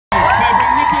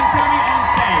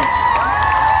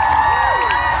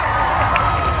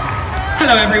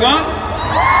hello everyone.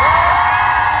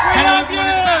 Hello everyone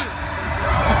at the back.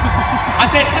 I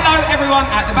said hello everyone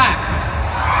at the back.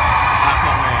 That's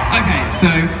not me. Okay, so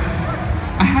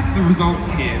I have the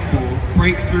results here for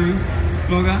Breakthrough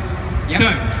Vlogger. Yep.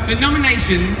 So, the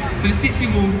nominations for the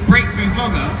City Hall Breakthrough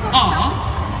Vlogger are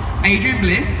Adrian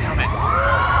Bliss, Damn it.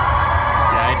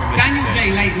 Yeah, Adrian Bliss Daniel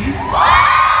J. Layton,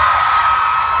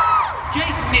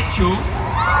 Jake Mitchell,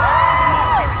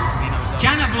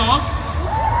 Jana Vlogs,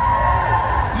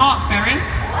 Mark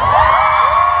Ferris,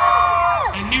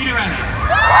 and Nudarelli.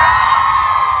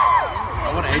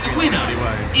 And the winner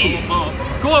is...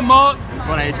 Go on, Mark!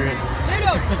 Go on, Adrian.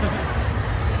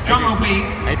 Drum roll,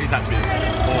 please. Adrian's actually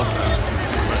awesome,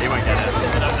 but he won't get it.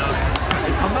 I don't know.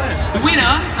 It's unlearned. The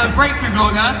winner of Breakthrough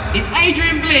Vlogger is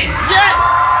Adrian Bliss. Yes!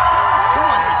 Come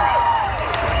on, Adrian.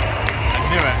 I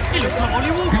knew it. He looks like Ollie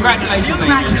Walker. Congratulations.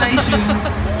 Congratulations.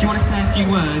 Do you want to say a few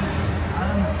words?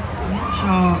 I'm not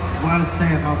sure what else to say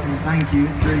apart from thank you.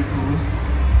 It's really cool.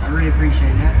 I really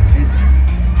appreciate it. It's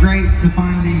great to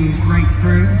finally break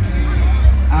through.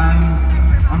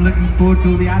 I'm looking forward to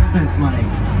all the AdSense money.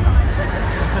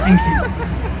 Thank you.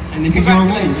 And this is your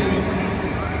award.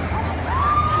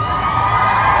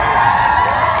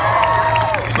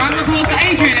 Round of applause for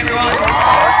Adrian, everyone.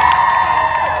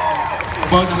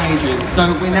 Well done, Adrian.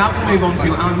 So we're now to move on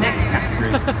to our next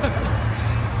category.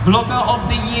 Vlogger of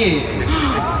the Year. This is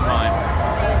mine.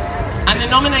 And the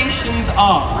nominations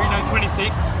are... Reno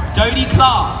 26. Dodie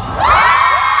Clark.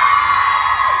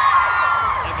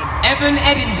 Evan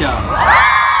Edinger.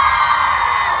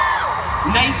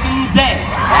 Nathan Zed.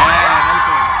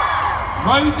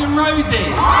 Rose and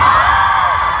Rosie.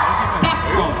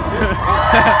 Saffron.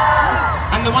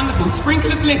 And the wonderful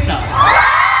Sprinkle of Glitter.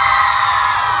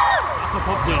 That's a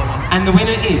popular one. And the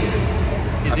winner is...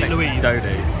 Is it Louise?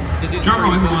 Dodie. Drum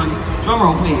roll, everyone. Drum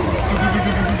roll, please.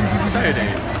 It's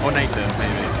Dodie. Or Nathan,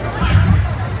 maybe.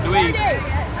 Louise.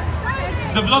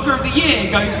 The Vlogger of the Year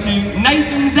goes to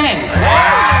Nathan Zed.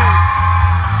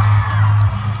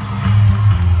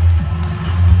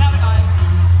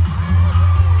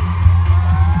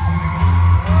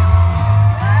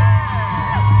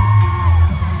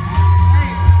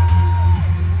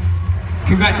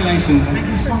 Congratulations. Thank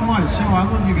you so much. Yo, I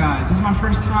love you guys. This is my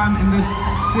first time in this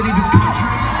city, this country.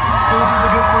 So this is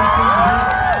a good first thing to get.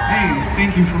 Hey,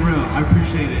 thank you for real. I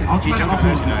appreciate it. I'll try to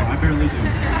upload more. I barely do.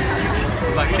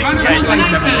 Round of applause for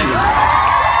Nathan.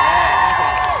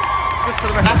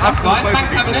 That's us, guys. Thanks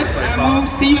for having us, and we'll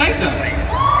see you later.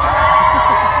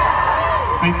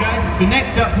 Thanks, guys. So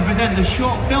next up to present the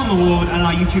Short Film Award and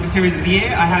our YouTuber Series of the Year,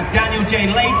 I have Daniel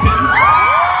J. Layton.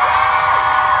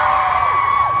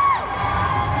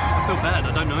 I feel bad,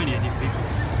 I don't know any of these people.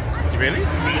 Do you really?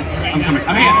 I'm coming.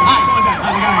 I'm here. Hi. Come on down.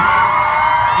 How's it going?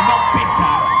 I'm not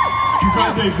bitter.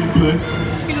 Congratulations, Bliss.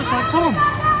 He looks like Tom.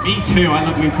 Me too, I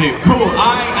love me too. Cool,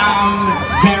 I am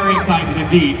very excited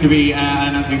indeed to be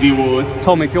announcing the awards.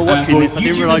 Tom, if you're watching this, I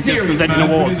didn't realise you were presenting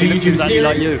awards. He looks exactly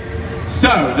like you.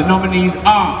 So, the nominees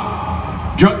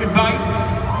are Drunk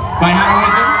Advice by Hannah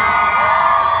Whitton,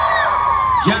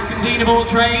 Jack&Dean of All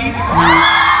Trades,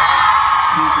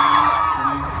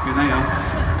 who they are.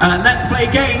 Let's Play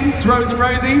Games, Rose and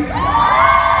Rosie.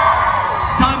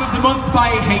 Time of the Month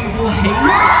by Hazel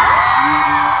Hayes.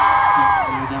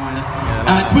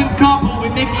 Twins Carpool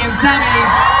with Niki and Sammy.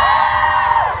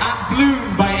 And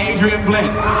Flume by Adrian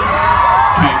Bliss. Okay,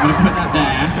 I'm going to put that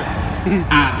there.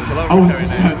 And, oh, this is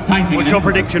so exciting. What's your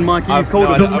prediction, Mikey? You've called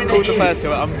I've called the first to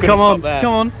it. I'm going to stop there.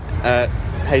 Come on.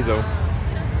 Hazel.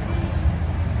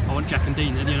 I want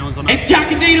Jack&Dean. They're the only ones on that. It's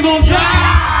Jack&Dean of All Trades!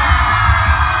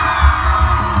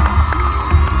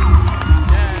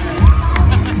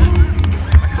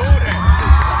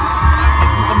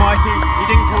 Mikey, you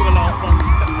didn't call the last one.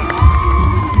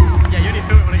 Yeah, you only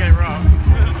do it when I get it wrong.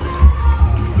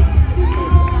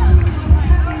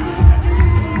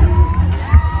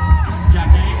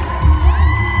 Jackie.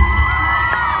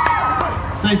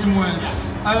 Say some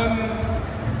words.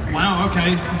 Wow,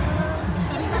 okay.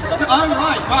 Oh,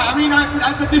 right. I mean,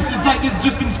 this is like it's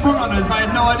just been sprung on us. I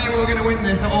had no idea we were going to win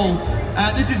this at all.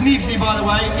 This is Nivsi, by the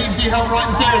way. Nivsi helped write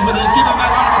the series with us. Give him a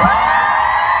round of applause.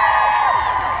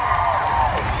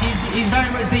 He's very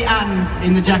much the and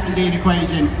in the Jack&Dean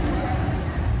equation.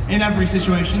 In every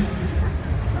situation.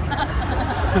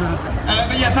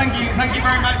 But yeah, thank you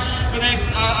very much for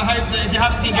this. I hope that if you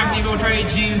haven't seen Jack&Dean All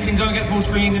Trades, you can go and get full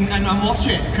screen and watch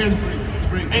it, because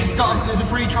there's a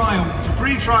free trial. It's a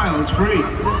free trial, it's free.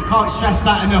 Can't stress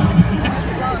that enough.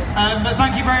 But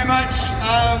thank you very much.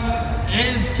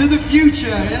 Here's to the future.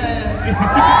 Yeah.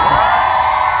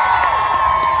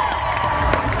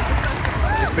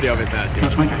 It's pretty obvious now, actually.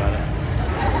 Touch my face.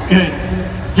 Good.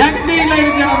 Jack&Dean, ladies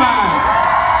and gentlemen.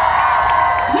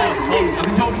 Jack&Dean. I've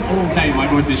been talking all day, my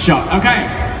voice is shot. Okay.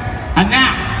 And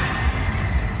now,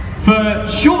 for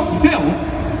short film,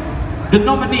 the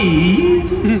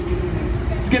nominees...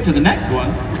 Skip to the next one.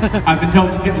 I've been told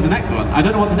to skip to the next one. I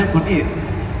don't know what the next one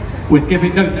is. We're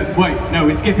skipping... No, wait. No,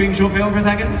 we're skipping short film for a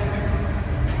second.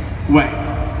 Wait.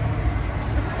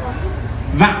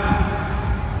 Vamp.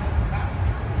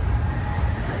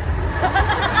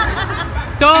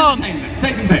 Dance!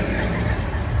 Say some things.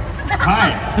 Hi,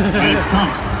 it's Tom.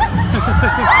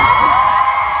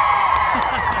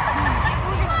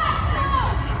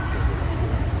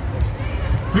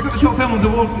 So we've got the short film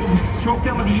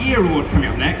of the year award coming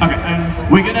up next. Okay,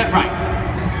 and we're gonna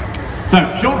So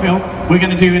short film, we're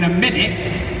gonna do in a minute,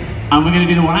 and we're gonna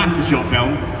do the one after short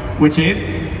film, which is.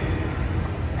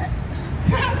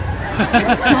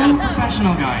 It's so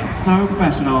professional, guys. It's so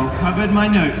professional. Covered my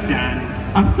notes, Dan.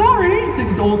 I'm sorry. This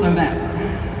is also them.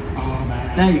 Oh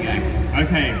man. There you go.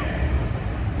 Okay.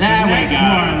 There the we next go.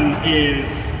 one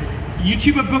is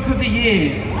YouTuber Book of the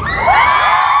Year.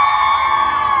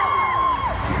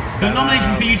 So the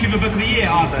nominations for YouTuber Book of the Year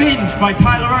are Binge by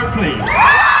Tyler Oakley,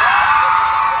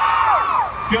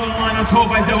 Girl Online on Tour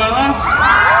by Zoella,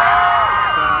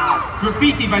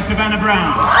 Graffiti by Savannah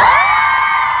Brown,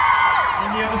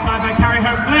 On the Other Side by Carrie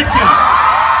Hope Fletcher,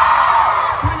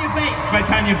 Tanya Bates by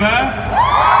Tanya Burr,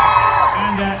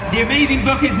 and The Amazing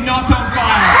Book is Not on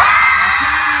Fire.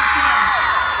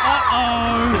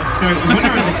 So the winner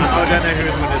of this I don't know who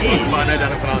is winning this one, but I know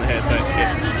Dan and Fran here, so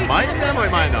it might be them or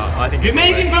it might not. I think The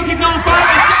Amazing Book is Not on Fire.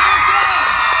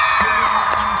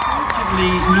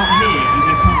 Unfortunately not here, as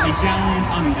they're currently down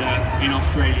under in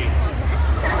Australia.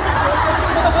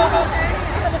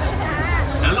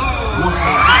 Hello! What's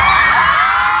up?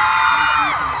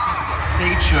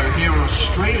 Stage show here in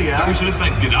Australia. So we should have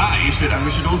said good eye. And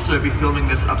we should also be filming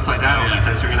this upside down. Yeah.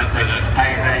 So we're going to say,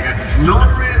 hey, there you go.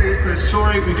 Not really, so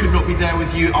sorry we could not be there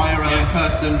with you IRL in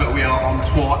person, but we are on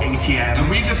tour ATM. And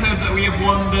we just heard that we have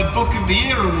won the Book of the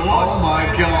Year award. Oh my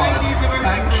god.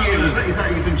 Thank you. Is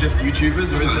that even just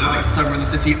YouTubers, or is it like Summer in the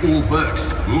City, all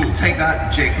books? Ooh. Take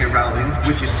that, J.K. Rowling,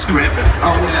 with your script.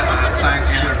 Oh yeah,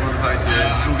 thanks to everyone who voted.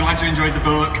 I'm glad you enjoyed the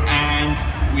book, and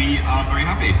we are very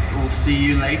happy. We'll see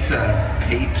you later,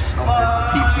 peeps of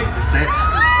the set.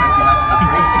 Hope you're having a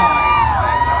great time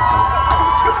playing without us.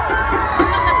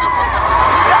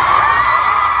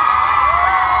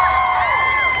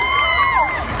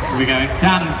 Here we go.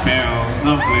 Dan and Phil.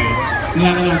 Lovely. We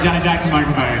have the little Janet Jackson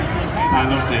microphones. I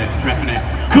loved it. Repping it.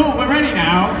 Cool, we're ready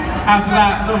now. After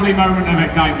that lovely moment of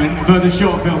excitement for the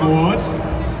Short Film Awards.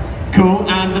 Cool,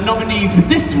 and the nominees for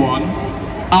this one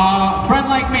are Friend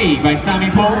Like Me by Sammy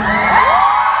Paul,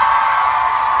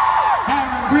 Hair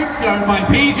and Brimstone by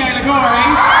PJ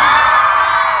Lagori,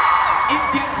 It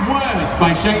Gets Worse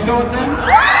by Shane Dawson,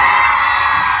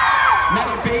 Let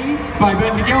It Be by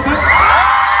Bertie Gilbert,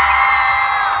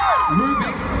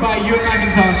 Rubik's by Ewan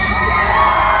McIntosh,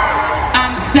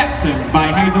 and Septum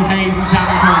by Hazel Hayes and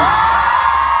Sammy Paul.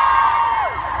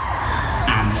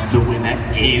 And the winner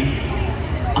is...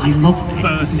 I love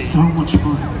this. This is so much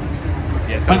fun.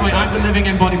 Yeah, by the way, I'm the living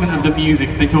embodiment of the music.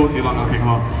 If they talk too long, I'll kick them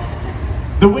off.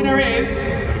 The winner is...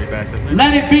 It's gotta be better, isn't it?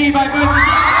 Let It Be by Bertie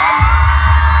Gilbert.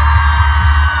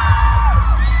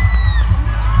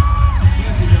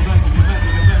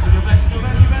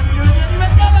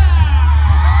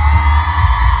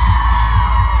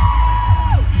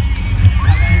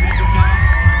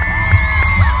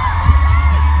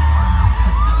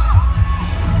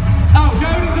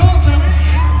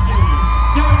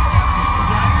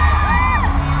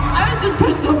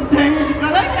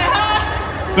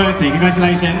 Bertie,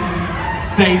 congratulations.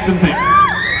 Say something. You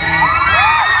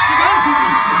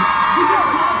just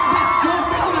won Best Short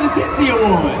Film at the City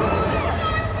Awards.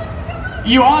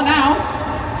 You are now.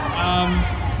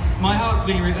 My heart's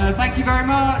beating. Thank you very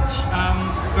much.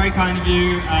 Very kind of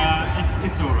you.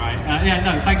 It's all right. Yeah,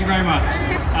 no, thank you very much.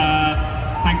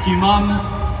 Thank you, Mum,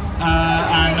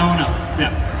 and no one else.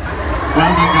 Yeah.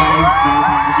 Well done, guys. Very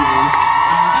kind of you.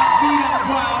 That's me done as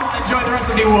well. Enjoy the rest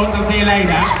of the awards. I'll see you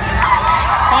later.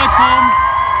 Bye, Tom.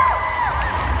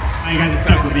 You guys are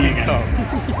stuck with me again. Tom.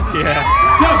 Yeah.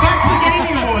 So back to the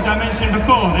gaming awards I mentioned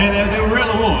before. They were real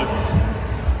awards.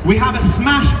 We have a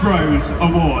Smash Bros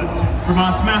award from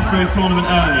our Smash Bros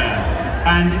tournament earlier.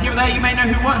 And if you were there, you may know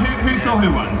who won. Who saw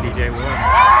who won? DJ won.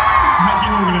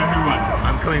 You all know who won.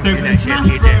 I'm coming so for for you the next year,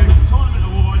 Smash DJ. Bros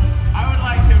tournament award, I would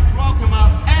like to welcome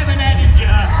up Evan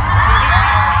Edinger.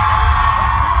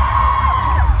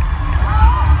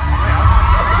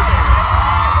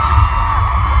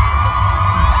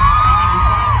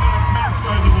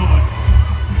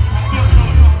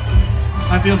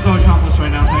 feel so accomplished right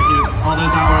now, thank you. All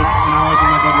those hours and hours in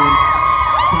my bedroom,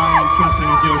 crying and stressing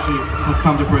as Yoshi, have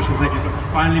come to fruition. Thank you so much.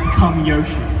 Finally become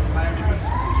Yoshi.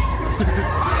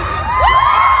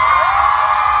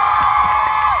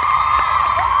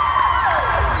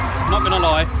 Not gonna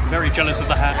lie, very jealous of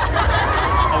the hat.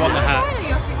 I want the hat.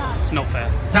 It's not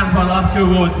fair. Down to our last 2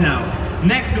 awards now.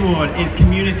 Next award is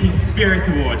Community Spirit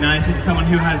Award. Now this is someone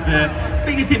who has the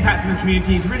biggest impact in the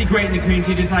community, is really great in the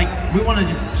community, just like, we want to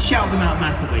just shout them out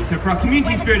massively. So for our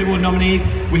Community Spirit Award nominees,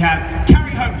 we have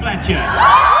Carrie Hope Fletcher,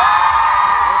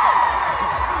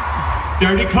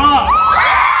 Dodie Clark,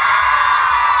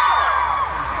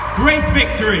 Grace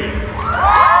Victory,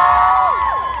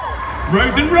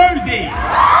 Rose and Rosie,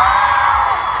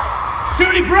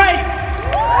 Shirley Breaks,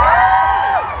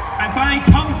 and finally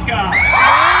Tomska.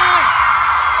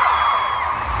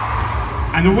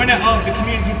 And the winner of the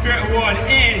Community Spirit Award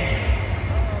is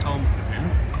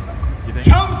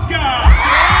Tomska!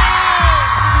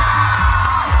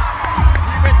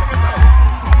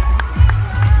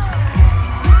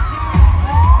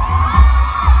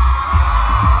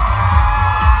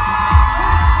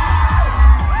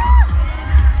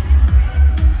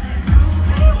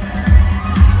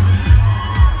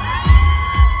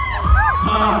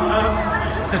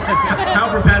 How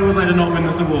prepared was I to not win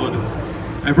this award?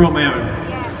 I brought my own.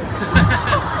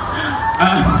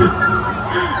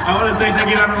 I want to say thank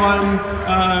you to everyone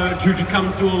who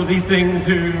comes to all of these things,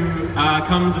 who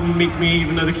comes and meets me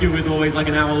even though the queue is always like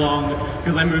an hour long,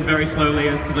 because I move very slowly,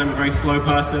 because I'm a very slow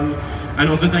person. And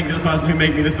also thank you to the person who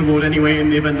made me this award anyway in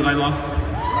the event that I lost.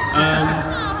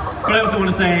 But I also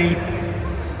want to say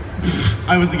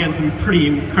I was against some pretty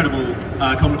incredible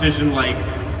competition, like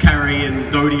Carrie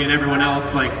and Dodie and everyone else,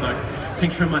 so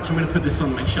thanks very much. I'm going to put this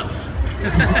on my shelf.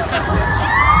 Thanks,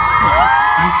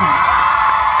 Tom.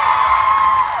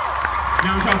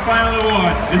 Now to our final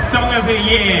award, the Song of the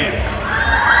Year.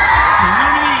 The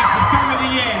nominees for Song of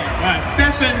the Year were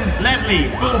Bethan Ledley,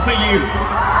 Fall For You,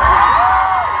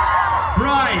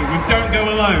 Bri with Don't Go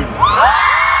Alone,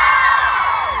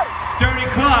 Dodie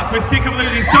Clark with Sick of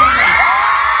Losing Soulmate,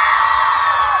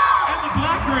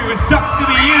 Blackery with Sucks To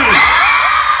Be You,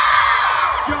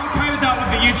 John Kozart with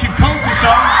the YouTube Culture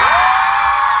song,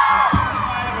 and Tessa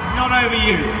Violet with Not Over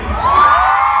You.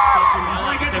 Before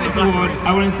I get to this award,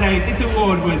 I want to say this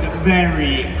award was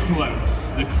very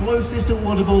close. The closest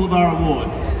award of all of our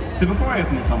awards. So before I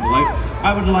open this envelope,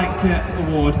 I would like to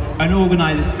award an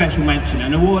organiser's special mention,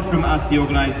 an award from us, the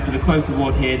organisers, for the close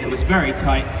award here that was very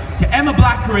tight, to Emma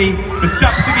Blackery for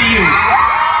Sucks To Be You.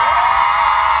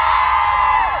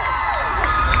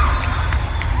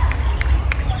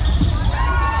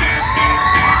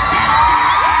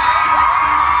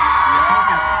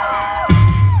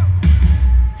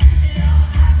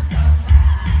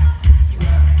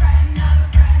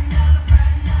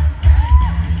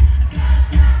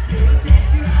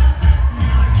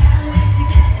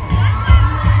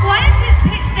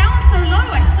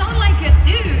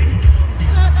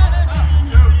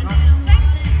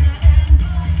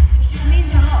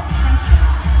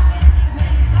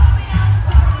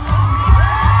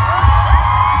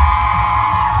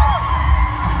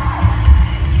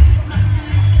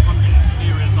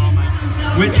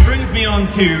 Which brings me on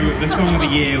to the Song of the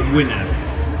Year winner,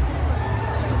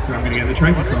 who I'm going to get the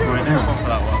trophy from right now.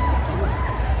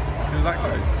 So was that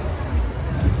close?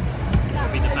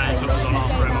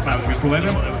 That was a good fall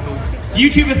over. So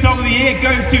YouTuber Song of the Year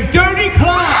goes to Dodie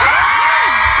Clark!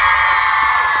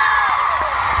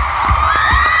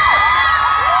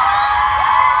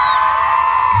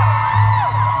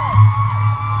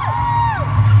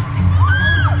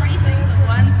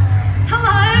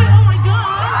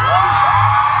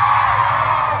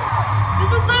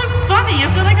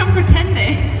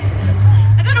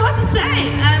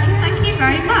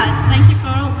 Thank you for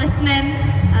all listening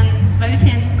and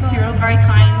voting. You're all very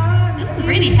kind. This is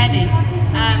really heavy.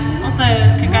 Also,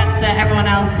 congrats to everyone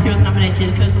else who was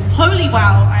nominated, because holy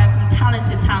wow, I have some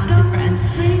talented friends.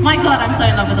 My God, I'm so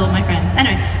in love with all my friends.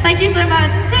 Anyway, thank you so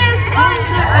much. Cheers. Bye.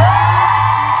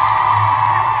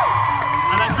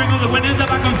 I'd like to bring all the winners up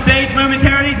back on stage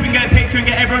momentarily so we can get a picture and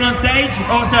get everyone on stage.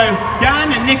 Also,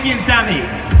 Dan and Niki and Sammy.